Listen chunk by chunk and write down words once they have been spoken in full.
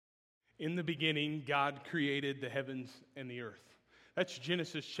In the beginning, God created the heavens and the earth. That's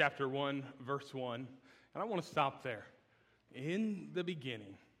Genesis chapter 1, verse 1. And I want to stop there. In the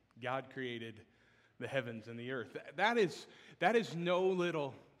beginning, God created the heavens and the earth. That is no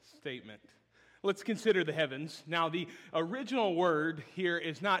little statement. Let's consider the heavens. Now, the original word here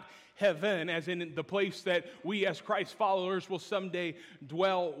is not heaven, as in the place that we as Christ followers will someday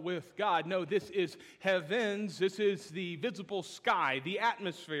dwell with God. No, this is heavens. This is the visible sky, the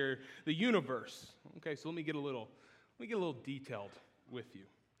atmosphere, the universe. Okay, so let me get a little detailed with you.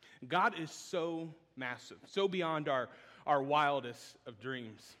 God is so massive, so beyond our wildest of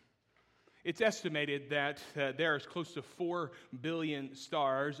dreams. It's estimated that there is close to 4 billion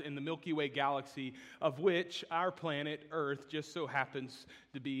stars in the Milky Way galaxy, of which our planet Earth just so happens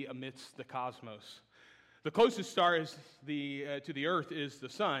to be amidst the cosmos. The closest star to the Earth is the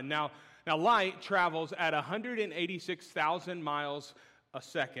sun. Now light travels at 186,000 miles a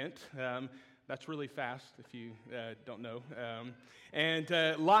second. That's really fast if you don't know. And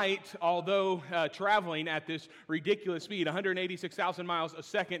light, although traveling at this ridiculous speed, 186,000 miles a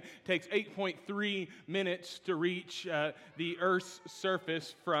second, takes 8.3 minutes to reach the Earth's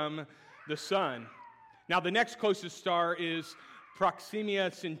surface from the sun. Now, the next closest star is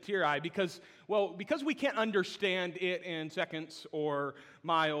Proxima Centauri, because we can't understand it in seconds or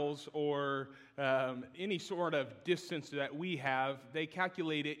miles or any sort of distance that we have. They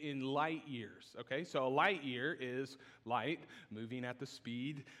calculate it in light years, okay? So a light year is light moving at the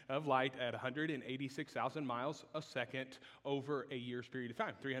speed of light at 186,000 miles a second over a year's period of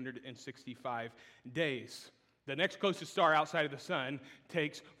time, 365 days. The next closest star outside of the sun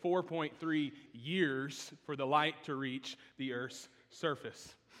takes 4.3 years for the light to reach the Earth's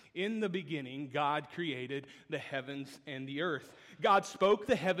surface. In the beginning, God created the heavens and the earth. God spoke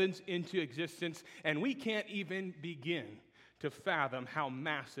the heavens into existence, and we can't even begin to fathom how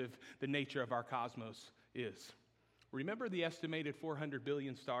massive the nature of our cosmos is. Remember the estimated 400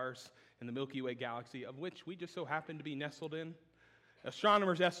 billion stars in the Milky Way galaxy, of which we just so happen to be nestled in?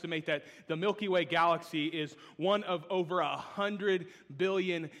 Astronomers estimate that the Milky Way galaxy is one of over 100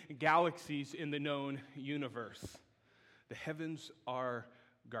 billion galaxies in the known universe. The heavens are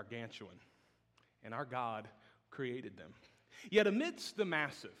gargantuan, and our God created them. Yet amidst the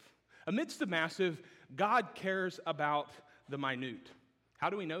massive, God cares about the minute. How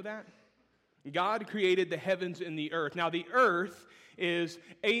do we know that? God created the heavens and the earth. Now, the earth is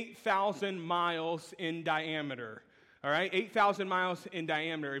 8,000 miles in diameter. All right, 8,000 miles in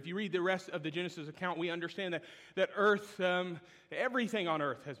diameter. If you read the rest of the Genesis account, we understand that earth, everything on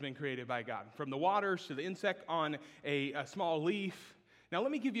earth has been created by God, from the waters to the insect on a small leaf. Now, let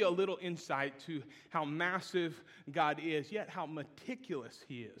me give you a little insight to how massive God is, yet how meticulous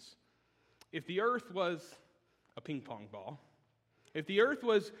He is. If the earth was a ping pong ball, then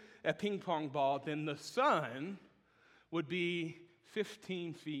the sun would be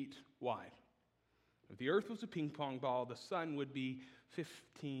 15 feet wide. If the earth was a ping pong ball, the sun would be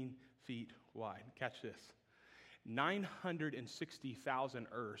 15 feet wide. Catch this. 960,000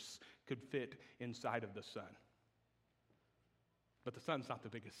 Earths could fit inside of the sun. But the sun's not the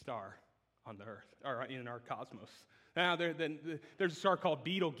biggest star on the earth, or in our cosmos. Now, there's a star called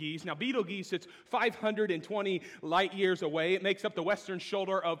Betelgeuse. Now, Betelgeuse sits 520 light years away. It makes up the western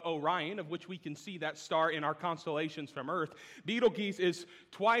shoulder of Orion, of which we can see that star in our constellations from Earth. Betelgeuse is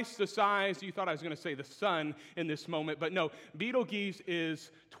twice the size. You thought I was going to say the sun in this moment, but no. Betelgeuse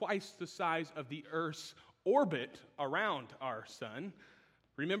is twice the size of the Earth's orbit around our sun.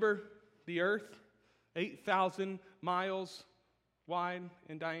 Remember the Earth? 8,000 miles wide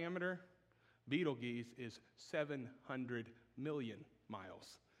in diameter. Betelgeuse is 700 million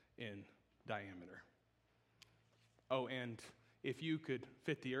miles in diameter. Oh, and if you could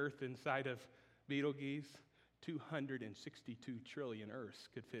fit the earth inside of Betelgeuse, 262 trillion Earths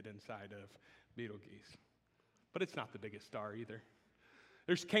could fit inside of Betelgeuse. But it's not the biggest star either.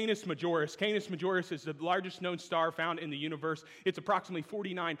 There's Canis Majoris. Canis Majoris is the largest known star found in the universe. It's approximately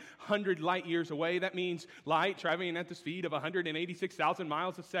 4,900 light years away. That means light traveling at the speed of 186,000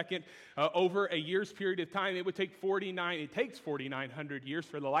 miles a second over a year's period of time. It takes 4,900 years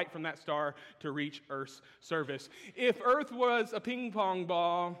for the light from that star to reach Earth's surface. If Earth was a ping pong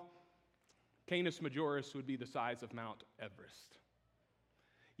ball, Canis Majoris would be the size of Mount Everest.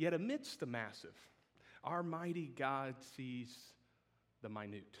 Yet amidst the massive, our mighty God sees the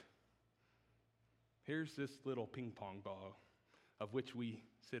minute. Here's this little ping pong ball of which we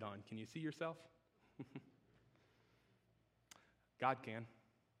sit on. Can you see yourself? God can.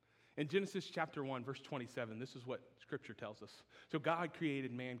 In Genesis chapter 1, verse 27, this is what Scripture tells us. So God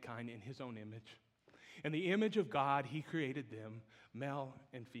created mankind in His own image. In the image of God, He created them, male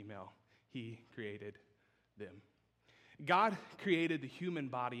and female. He created them. God created the human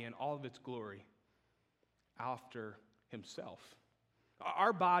body in all of its glory after himself.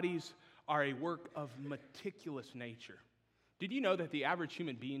 Our bodies are a work of meticulous nature. Did you know that the average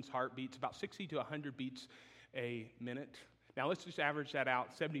human being's heart beats about 60 to 100 beats a minute? Now let's just average that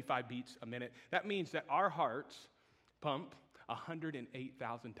out, 75 beats a minute. That means that our hearts pump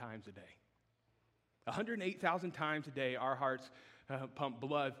 108,000 times a day. 108,000 times a day, our hearts pump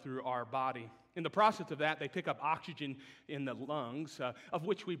blood through our body. In the process of that, they pick up oxygen in the lungs, of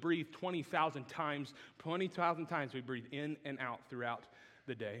which we breathe 20,000 times. 20,000 times we breathe in and out throughout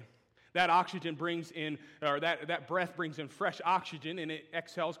the day. That oxygen brings in, or that breath brings in fresh oxygen, and it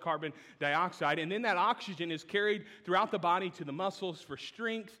exhales carbon dioxide. And then that oxygen is carried throughout the body to the muscles for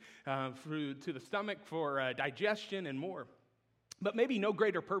strength, to the stomach for digestion, and more. But maybe no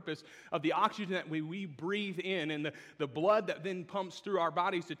greater purpose of the oxygen that we breathe in and the blood that then pumps through our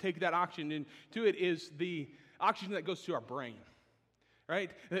bodies to take that oxygen into it is the oxygen that goes to our brain,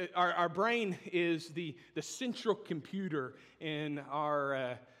 right? Our brain is the central computer in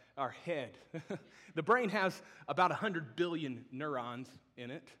our head. The brain has about 100 billion neurons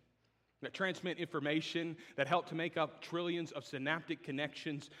in it that transmit information, that help to make up trillions of synaptic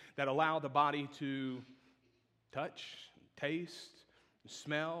connections that allow the body to touch, taste,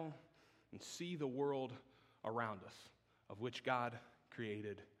 smell, and see the world around us, of which God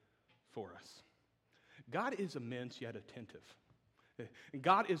created for us. God is immense yet attentive.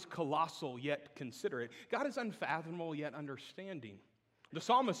 God is colossal yet considerate. God is unfathomable yet understanding. The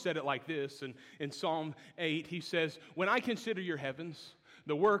psalmist said it like this in Psalm 8. He says, "When I consider your heavens,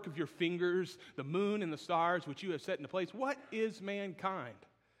 the work of your fingers, the moon and the stars which you have set into place, what is mankind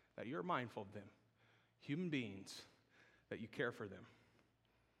that you're mindful of them? Human beings, that you care for them."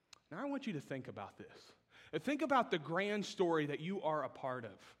 Now I want you to think about this. Think about the grand story that you are a part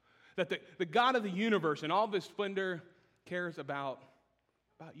of. That the God of the universe and all of his splendor cares about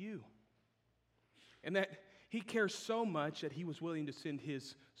you. And that he cares so much that he was willing to send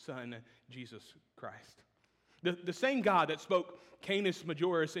his son, Jesus Christ. The same God that spoke Canis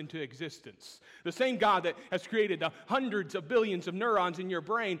Majoris into existence, the same God that has created the hundreds of billions of neurons in your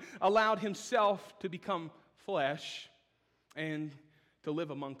brain, allowed himself to become flesh and to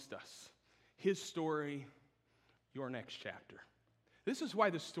live amongst us. His story, your next chapter. This is why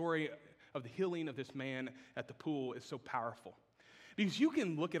the story of the healing of this man at the pool is so powerful. Because you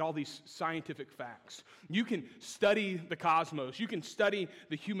can look at all these scientific facts. You can study the cosmos. You can study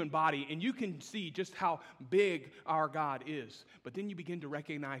the human body. And you can see just how big our God is. But then you begin to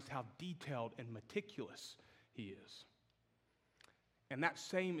recognize how detailed and meticulous he is. And that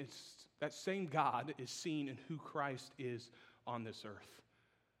same God is seen in who Christ is on this earth.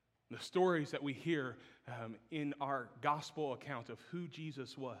 The stories that we hear in our gospel account of who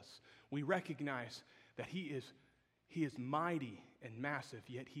Jesus was, we recognize that he is mighty and massive,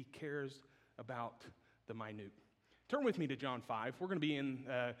 yet he cares about the minute. Turn with me to John 5. We're going to be in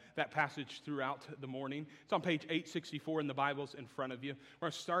that passage throughout the morning. It's on page 864 in the Bibles in front of you. We're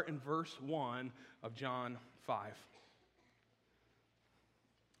going to start in verse 1 of John 5.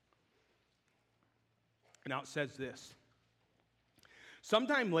 Now it says this.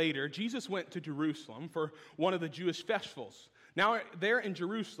 Sometime later, Jesus went to Jerusalem for one of the Jewish festivals. Now there in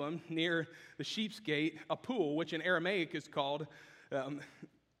Jerusalem, near the Sheep's Gate, a pool, which in Aramaic is called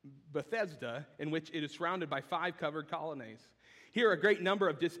Bethesda, in which it is surrounded by 5 covered colonnades. Here a great number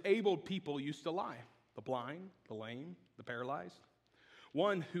of disabled people used to lie, the blind, the lame, the paralyzed.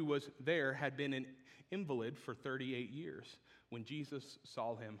 One who was there had been an invalid for 38 years when Jesus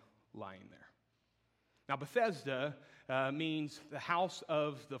saw him lying there. Now Bethesda means the house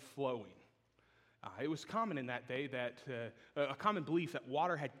of the flowing. It was common in that day that a common belief that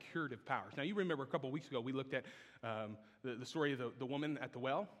water had curative powers. Now you remember a couple of weeks ago we looked at the story of the woman at the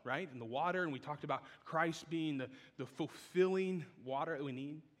well, right? And the water, and we talked about Christ being the fulfilling water that we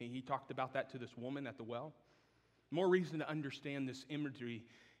need. And he talked about that to this woman at the well. More reason to understand this imagery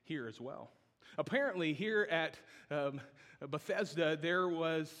here as well. Apparently here at Bethesda, there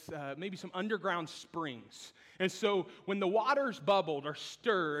was maybe some underground springs. And so when the waters bubbled or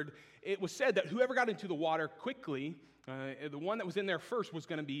stirred, it was said that whoever got into the water quickly, the one that was in there first was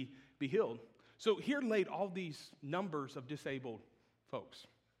going to be healed. So here laid all these numbers of disabled folks.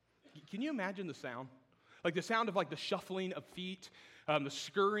 Can you imagine the sound? Like the sound of like the shuffling of feet, the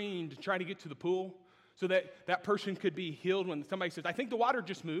scurrying to try to get to the pool so that person could be healed when somebody says, "I think the water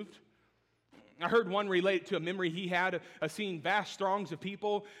just moved." I heard one relate to a memory he had of seeing vast throngs of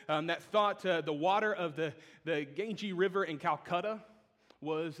people that thought the water of the Ganges River in Calcutta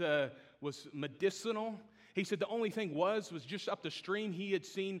was medicinal, He said the only thing was just up the stream. He had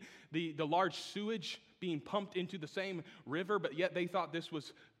seen the large sewage being pumped into the same river, but yet they thought this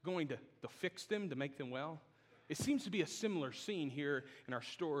was going to fix them, to make them well. It seems to be a similar scene here in our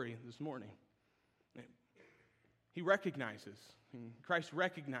story this morning. He recognizes, Christ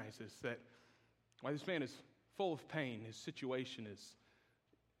recognizes that while this man is full of pain, his situation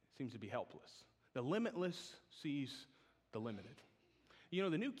seems to be helpless. The limitless sees the limited. You know,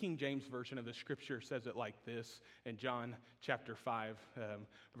 the New King James Version of the Scripture says it like this in John chapter 5,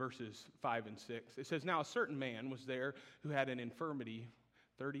 verses 5 and 6. It says, "Now a certain man was there who had an infirmity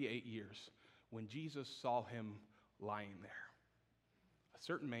 38 years when Jesus saw him lying there." A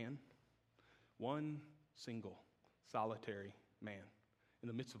certain man, one single, solitary man in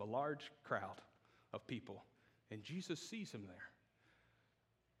the midst of a large crowd of people. And Jesus sees him there.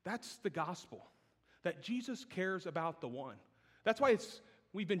 That's the gospel, that Jesus cares about the one. That's why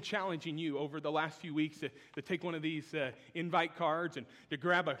we've been challenging you over the last few weeks to take one of these invite cards and to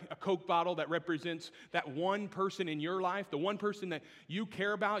grab a Coke bottle that represents that one person in your life, the one person that you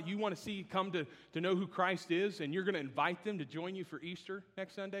care about, you want to see come to know who Christ is, and you're going to invite them to join you for Easter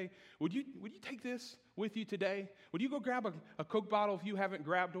next Sunday. Would you take this with you today? Would you go grab a Coke bottle if you haven't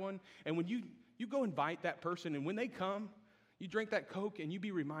grabbed one? And when you go invite that person, and when they come, you drink that Coke and you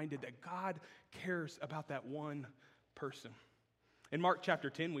be reminded that God cares about that one person. In Mark chapter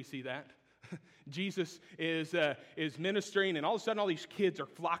 10, we see that. Jesus is ministering, and all of a sudden all these kids are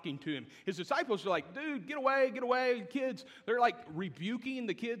flocking to him. His disciples are like, "Dude, get away. Kids." They're like rebuking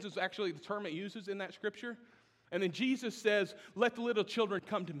the kids is actually the term it uses in that scripture. And then Jesus says, "Let the little children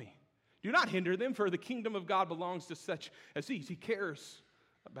come to me. Do not hinder them, for the kingdom of God belongs to such as these." He cares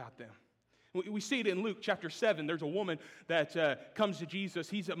about them. We see it in Luke chapter 7. There's a woman that comes to Jesus.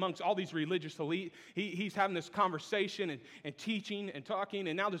 He's amongst all these religious elite. He's having this conversation and teaching and talking.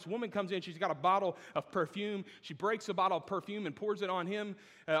 And now this woman comes in. She's got a bottle of perfume. She breaks a bottle of perfume and pours it on him,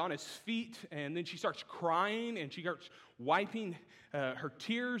 on his feet. And then she starts crying, and she starts wiping her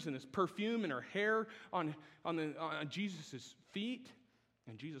tears and this perfume and her hair on Jesus' feet.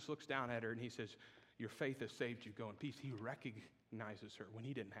 And Jesus looks down at her and he says, "Your faith has saved you. Go in peace." He recognizes her when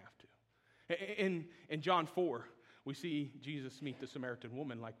he didn't have to. In John 4, we see Jesus meet the Samaritan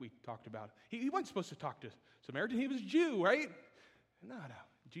woman like we talked about. He wasn't supposed to talk to Samaritan. He was a Jew, right? No.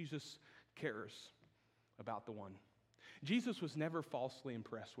 Jesus cares about the one. Jesus was never falsely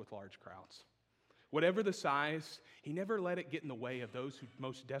impressed with large crowds. Whatever the size, he never let it get in the way of those who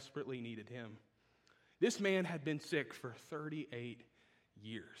most desperately needed him. This man had been sick for 38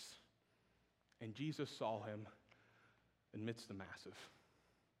 years, and Jesus saw him amidst the massive.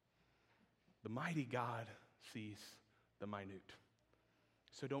 The mighty God sees the minute.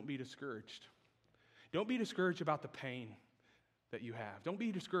 So don't be discouraged. Don't be discouraged about the pain that you have. Don't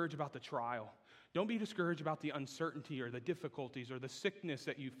be discouraged about the trial. Don't be discouraged about the uncertainty or the difficulties or the sickness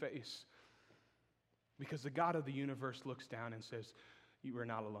that you face. Because the God of the universe looks down and says, "You are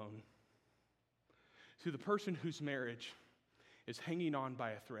not alone." To the person whose marriage is hanging on by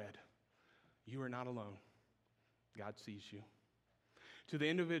a thread, you are not alone. God sees you. To the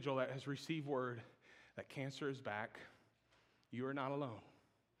individual that has received word that cancer is back, you are not alone.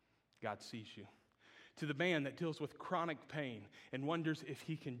 God sees you. To the man that deals with chronic pain and wonders if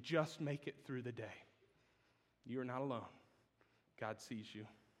he can just make it through the day, you are not alone. God sees you.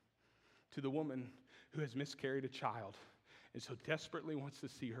 To the woman who has miscarried a child and so desperately wants to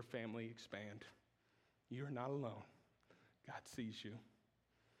see her family expand, you are not alone. God sees you.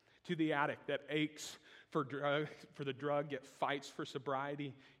 To the addict that aches for the drug yet fights for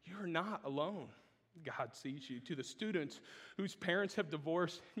sobriety, you're not alone. God sees you. To the students whose parents have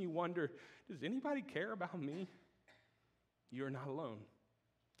divorced and you wonder, does anybody care about me? You're not alone.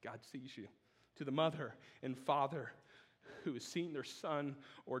 God sees you. To the mother and father who has seen their son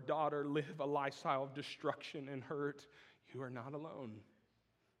or daughter live a lifestyle of destruction and hurt, you are not alone.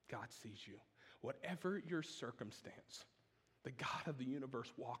 God sees you. Whatever your circumstance, the God of the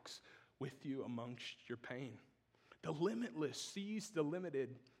universe walks with you amongst your pain. The limitless sees the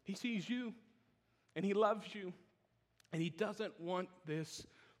limited. He sees you, and he loves you, and he doesn't want this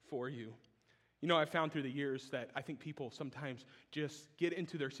for you. You know, I've found through the years that I think people sometimes just get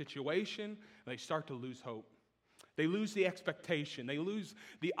into their situation, and they start to lose hope. They lose the expectation. They lose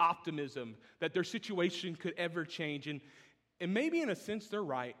the optimism that their situation could ever change. And maybe in a sense, they're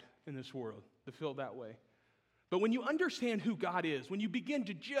right in this world to feel that way. But when you understand who God is, when you begin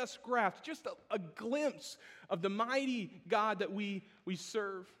to just grasp just a glimpse of the mighty God that we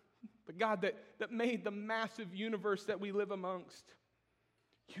serve, the God that made the massive universe that we live amongst,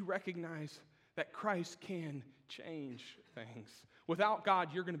 you recognize that Christ can change things. Without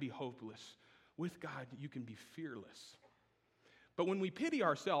God, you're going to be hopeless. With God, you can be fearless. But when we pity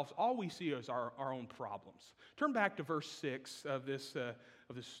ourselves, all we see is our own problems. Turn back to verse 6 of this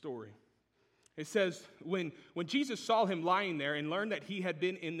story. It says, when Jesus saw him lying there and learned that he had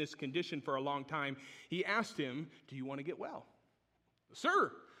been in this condition for a long time, he asked him, "Do you want to get well?"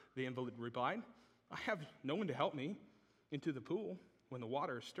 "Sir," the invalid replied, "I have no one to help me into the pool when the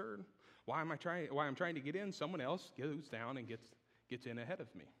water is stirred. While I'm trying to get in, someone else goes down and gets in ahead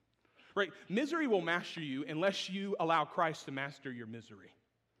of me." Right? Misery will master you unless you allow Christ to master your misery.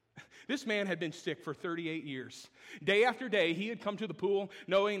 This man had been sick for 38 years. Day after day, he had come to the pool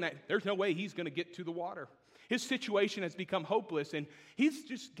knowing that there's no way he's going to get to the water. His situation has become hopeless, and he's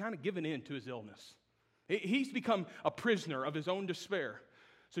just kind of given in to his illness. He's become a prisoner of his own despair.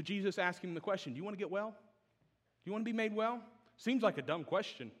 So Jesus asked him the question, "Do you want to get well? Do you want to be made well?" Seems like a dumb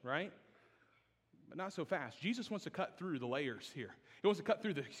question, right? But not so fast. Jesus wants to cut through the layers here. He wants to cut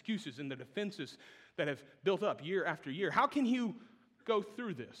through the excuses and the defenses that have built up year after year. How can you go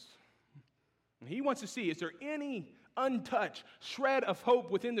through this? And he wants to see, is there any untouched shred of hope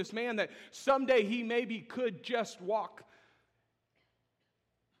within this man that someday he maybe could just walk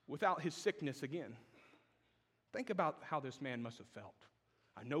without his sickness again? Think about how this man must have felt.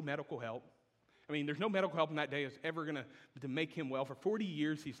 No medical help. I mean, there's no medical help in that day that's ever going to make him well. For 40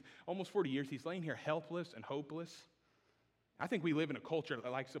 years, almost 40 years, he's laying here helpless and hopeless. I think we live in a culture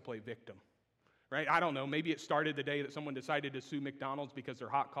that likes to play victim, right? I don't know. Maybe it started the day that someone decided to sue McDonald's because their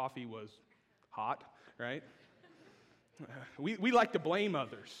hot coffee was hot, right? We like to blame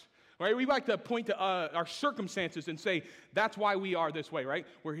others, right? We like to point to our circumstances and say, that's why we are this way, right?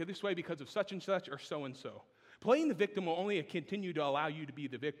 We're here this way because of such and such or so and so. Playing the victim will only continue to allow you to be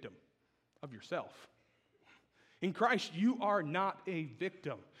the victim of yourself. In Christ, you are not a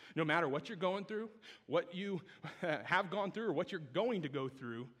victim. No matter what you're going through, what you have gone through, or what you're going to go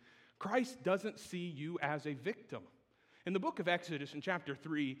through, Christ doesn't see you as a victim. In the book of Exodus, in chapter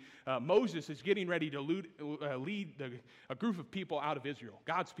 3, Moses is getting ready to lead a group of people out of Israel,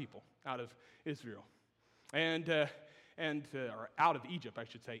 God's people out of Israel, or out of Egypt, I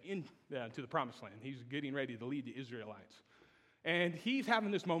should say, to the promised land. He's getting ready to lead the Israelites. And he's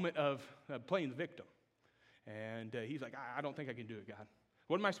having this moment of playing the victim. And he's like, I don't think I can do it, God.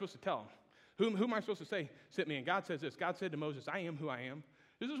 What am I supposed to tell him? Who am I supposed to say, "Sent me"? And God says this. God said to Moses, "I am who I am."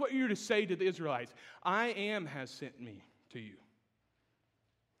 This is what you're to say to the Israelites. "I am has sent me to you."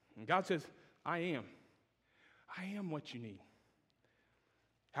 And God says, "I am. I am what you need."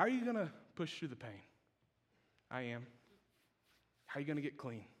 How are you going to push through the pain? I am. How are you going to get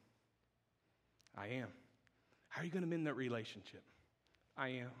clean? I am. How are you going to mend that relationship? I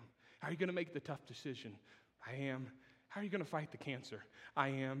am. How are you going to make the tough decision? I am. How are you going to fight the cancer? I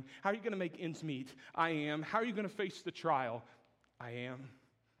am. How are you going to make ends meet? I am. How are you going to face the trial? I am.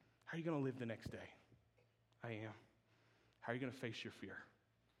 How are you going to live the next day? I am. How are you going to face your fear?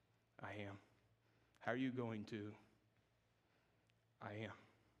 I am. How are you going to? I am.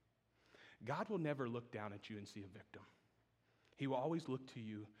 God will never look down at you and see a victim. He will always look to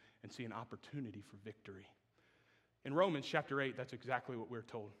you and see an opportunity for victory. In Romans chapter 8, that's exactly what we're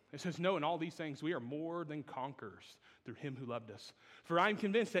told. It says, "No, in all these things we are more than conquerors through him who loved us. For I am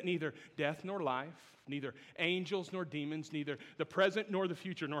convinced that neither death nor life, neither angels nor demons, neither the present nor the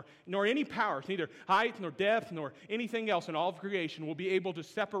future, nor any powers, neither height nor depth nor anything else in all of creation will be able to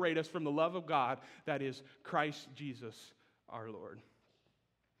separate us from the love of God that is Christ Jesus our Lord."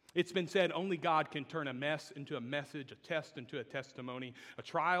 It's been said only God can turn a mess into a message, a test into a testimony, a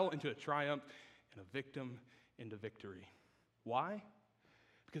trial into a triumph, and a victim into victory. Why?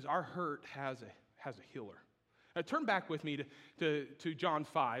 Because our hurt has a healer. Now, turn back with me to John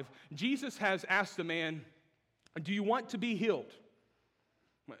 5. Jesus has asked the man, "Do you want to be healed?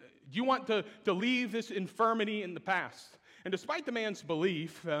 Do you want to leave this infirmity in the past?" And despite the man's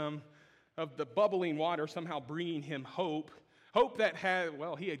belief of the bubbling water somehow bringing him hope that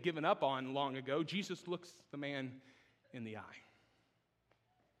he had given up on long ago, Jesus looks the man in the eye.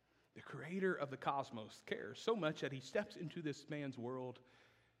 The creator of the cosmos cares so much that he steps into this man's world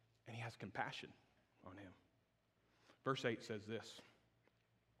and he has compassion on him. Verse 8 says this.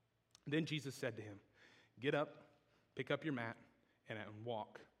 Then Jesus said to him, "Get up, pick up your mat, and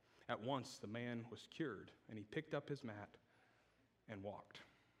walk." At once the man was cured, and he picked up his mat and walked.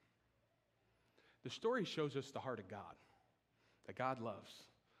 The story shows us the heart of God, that God loves,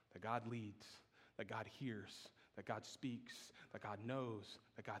 that God leads, that God hears, that God speaks, that God knows,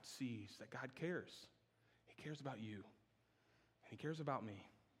 that God sees, that God cares. He cares about you, and he cares about me.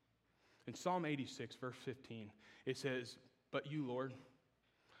 In Psalm 86, verse 15, it says, "But you, Lord,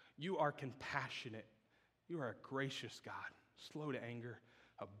 you are compassionate. You are a gracious God, slow to anger,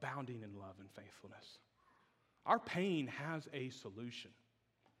 abounding in love and faithfulness. Our pain has a solution.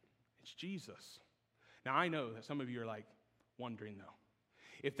 It's Jesus. Now, I know that some of you are like wondering, though,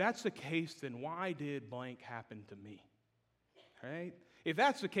 if that's the case, then why did blank happen to me? Right? If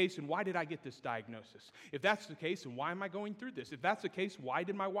that's the case, then why did I get this diagnosis? If that's the case, then why am I going through this? If that's the case, why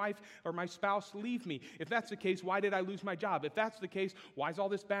did my wife or my spouse leave me? If that's the case, why did I lose my job? If that's the case, why is all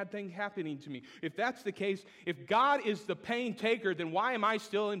this bad thing happening to me? If that's the case, if God is the pain taker, then why am I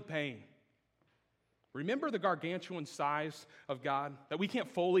still in pain? Remember the gargantuan size of God that we can't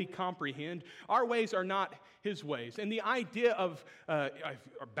fully comprehend? Our ways are not His ways. And the idea of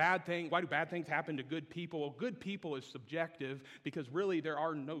bad things, why do bad things happen to good people? Well, good people is subjective because really there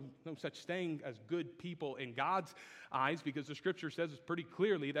are no such thing as good people in God's eyes because the Scripture says it pretty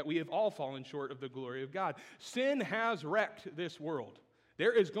clearly that we have all fallen short of the glory of God. Sin has wrecked this world.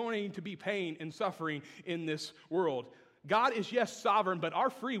 There is going to be pain and suffering in this world. God is, yes, sovereign, but our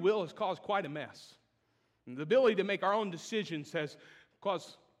free will has caused quite a mess. And the ability to make our own decisions has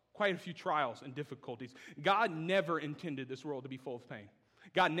caused quite a few trials and difficulties. God never intended this world to be full of pain.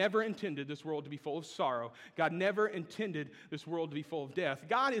 God never intended this world to be full of sorrow. God never intended this world to be full of death.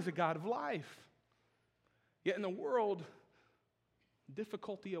 God is a God of life. Yet in the world,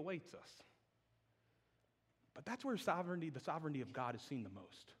 difficulty awaits us. But that's where the sovereignty of God is seen the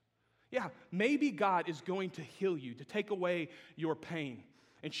most. Yeah, maybe God is going to heal you, to take away your pain,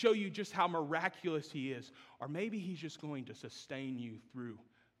 and show you just how miraculous He is. Or maybe He's just going to sustain you through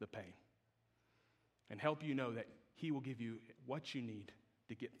the pain and help you know that He will give you what you need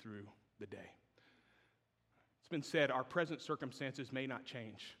to get through the day. It's been said, our present circumstances may not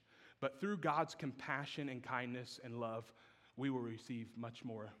change, but through God's compassion and kindness and love, we will receive much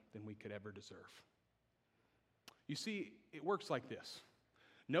more than we could ever deserve. You see, it works like this.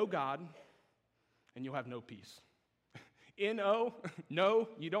 Know God, and you'll have no peace. N-O, no,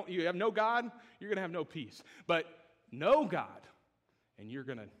 you have no God, you're going to have no peace. But know God, and you're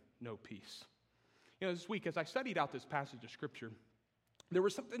going to know peace. You know, this week, as I studied out this passage of Scripture, there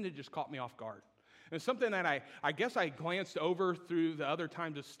was something that just caught me off guard. And it's something that I guess I glanced over through the other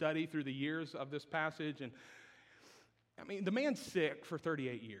times of study through the years of this passage. And I mean, the man's sick for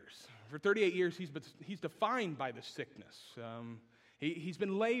 38 years. For 38 years, he's defined by the sickness. He's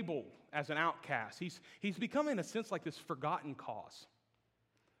been labeled as an outcast. He's become, in a sense, like this forgotten cause.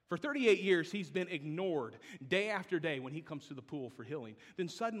 For 38 years, he's been ignored day after day when he comes to the pool for healing. Then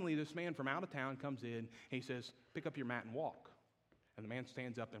suddenly, this man from out of town comes in, and he says, pick up your mat and walk. And the man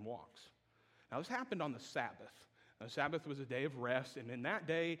stands up and walks. Now, this happened on the Sabbath. The Sabbath was a day of rest, and in that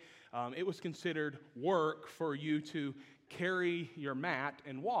day, it was considered work for you to carry your mat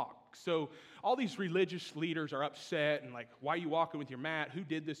and walk. So all these religious leaders are upset and like, why are you walking with your mat? Who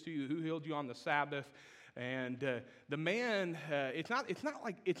did this to you? Who healed you on the Sabbath? And the man, it's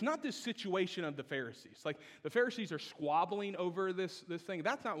not this situation of the Pharisees. Like the Pharisees are squabbling over this thing.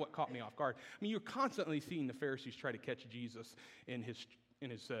 That's not what caught me off guard. I mean, you're constantly seeing the Pharisees try to catch Jesus in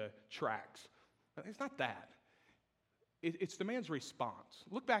his tracks. It's not that. It's the man's response.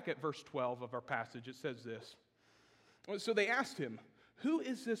 Look back at verse 12 of our passage. It says this. So they asked him, who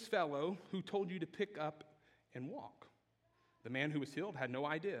is this fellow who told you to pick up and walk? The man who was healed had no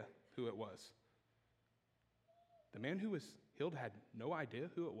idea who it was. The man who was healed had no idea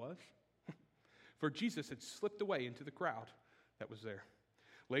who it was. For Jesus had slipped away into the crowd that was there.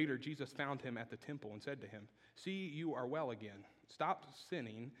 Later, Jesus found him at the temple and said to him, see, you are well again. Stop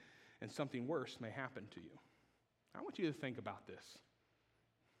sinning, and something worse may happen to you. I want you to think about this.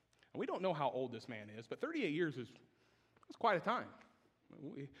 And we don't know how old this man is, but 38 years is quite a time.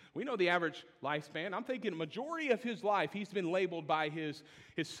 We know the average lifespan. I'm thinking majority of his life, he's been labeled by his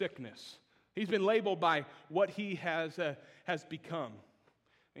sickness. He's been labeled by what he has become.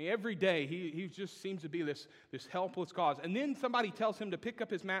 I mean, every day, he just seems to be this helpless cause. And then somebody tells him to pick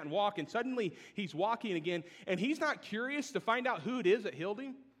up his mat and walk, and suddenly he's walking again, and he's not curious to find out who it is that healed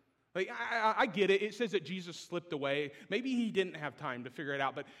him. Like, I get it. It says that Jesus slipped away. Maybe he didn't have time to figure it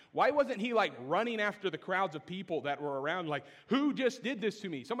out. But why wasn't he like running after the crowds of people that were around? Like, who just did this to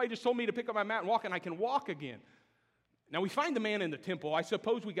me? Somebody just told me to pick up my mat and walk, and I can walk again. Now, we find the man in the temple. I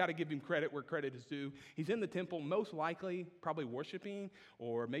suppose we got to give him credit where credit is due. He's in the temple, most likely probably worshiping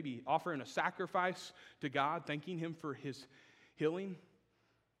or maybe offering a sacrifice to God, thanking him for his healing.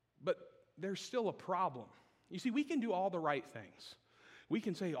 But there's still a problem. You see, we can do all the right things. We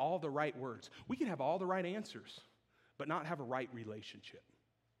can say all the right words. We can have all the right answers, but not have a right relationship.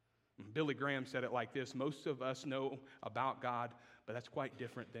 Billy Graham said it like this: most of us know about God, but that's quite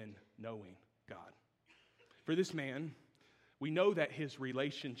different than knowing God. For this man, we know that his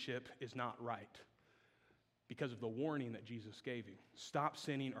relationship is not right because of the warning that Jesus gave you. Stop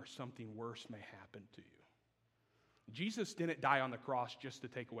sinning or something worse may happen to you. Jesus didn't die on the cross just to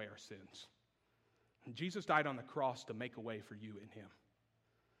take away our sins. Jesus died on the cross to make a way for you and him.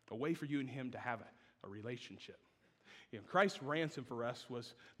 A way for you and him to have a relationship. Christ's ransom for us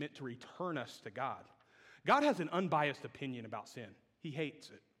was meant to return us to God. God has an unbiased opinion about sin. He hates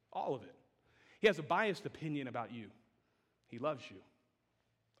it, all of it. He has a biased opinion about you. He loves you,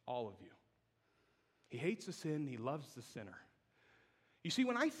 all of you. He hates the sin, he loves the sinner. You see,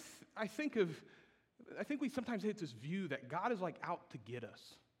 when I think we sometimes hit this view that God is like out to get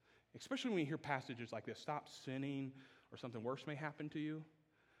us, especially when you hear passages like this, stop sinning or something worse may happen to you.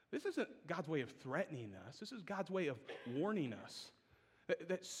 This isn't God's way of threatening us. This is God's way of warning us.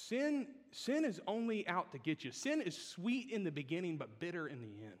 That sin is only out to get you. Sin is sweet in the beginning, but bitter in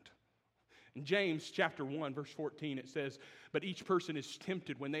the end. In James chapter 1, verse 14, it says, but each person is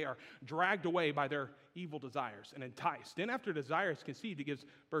tempted when they are dragged away by their evil desires and enticed. Then after desire is conceived, it gives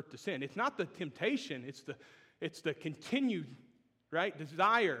birth to sin. It's not the temptation, it's the continued, right,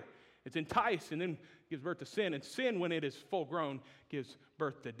 desire. It's enticed and then gives birth to sin. And sin, when it is full grown, gives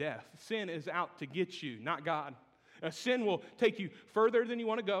birth to death. Sin is out to get you, not God. Sin will take you further than you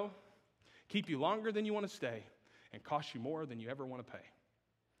want to go, keep you longer than you want to stay, and cost you more than you ever want to pay.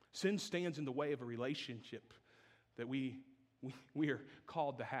 Sin stands in the way of a relationship that we are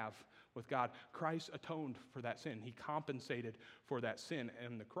called to have with God. Christ atoned for that sin. He compensated for that sin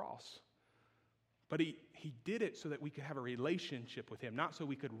on the cross. But he did it so that we could have a relationship with him, not so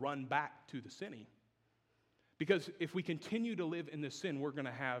we could run back to the sinning. Because if we continue to live in this sin, we're going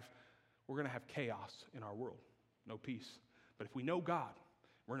to have chaos in our world, no peace. But if we know God,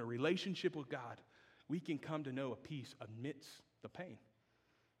 we're in a relationship with God, we can come to know a peace amidst the pain.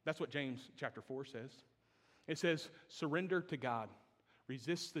 That's what James chapter 4 says. It says, surrender to God,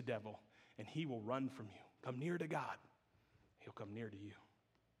 resist the devil, and he will run from you. Come near to God, he'll come near to you.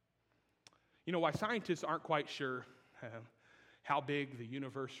 You know, why scientists aren't quite sure how big the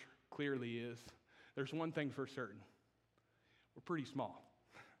universe clearly is, there's one thing for certain. We're pretty small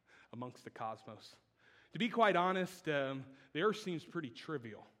amongst the cosmos. To be quite honest, the Earth seems pretty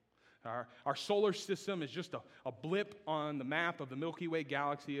trivial. Our solar system is just a blip on the map of the Milky Way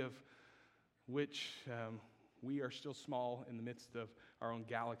galaxy, of which we are still small in the midst of our own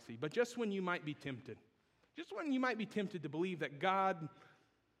galaxy. But just when you might be tempted to believe that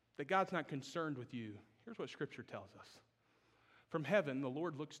God's not concerned with you, here's what Scripture tells us. From heaven, the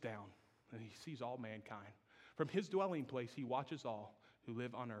Lord looks down, and he sees all mankind. From his dwelling place, he watches all who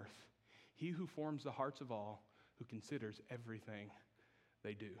live on earth. He who forms the hearts of all, who considers everything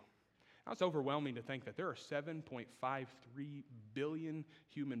they do. Now, it's overwhelming to think that there are 7.53 billion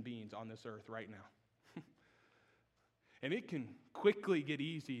human beings on this earth right now. And it can quickly get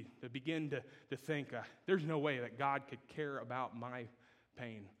easy to begin to think, there's no way that God could care about my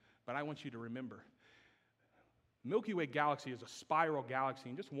pain. But I want you to remember, Milky Way galaxy is a spiral galaxy,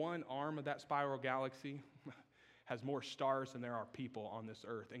 and just one arm of that spiral galaxy has more stars than there are people on this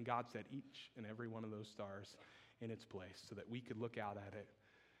earth. And God set each and every one of those stars in its place so that we could look out at it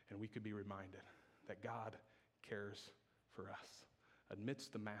and we could be reminded that God cares for us.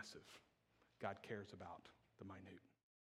 Amidst the massive, God cares about the minute.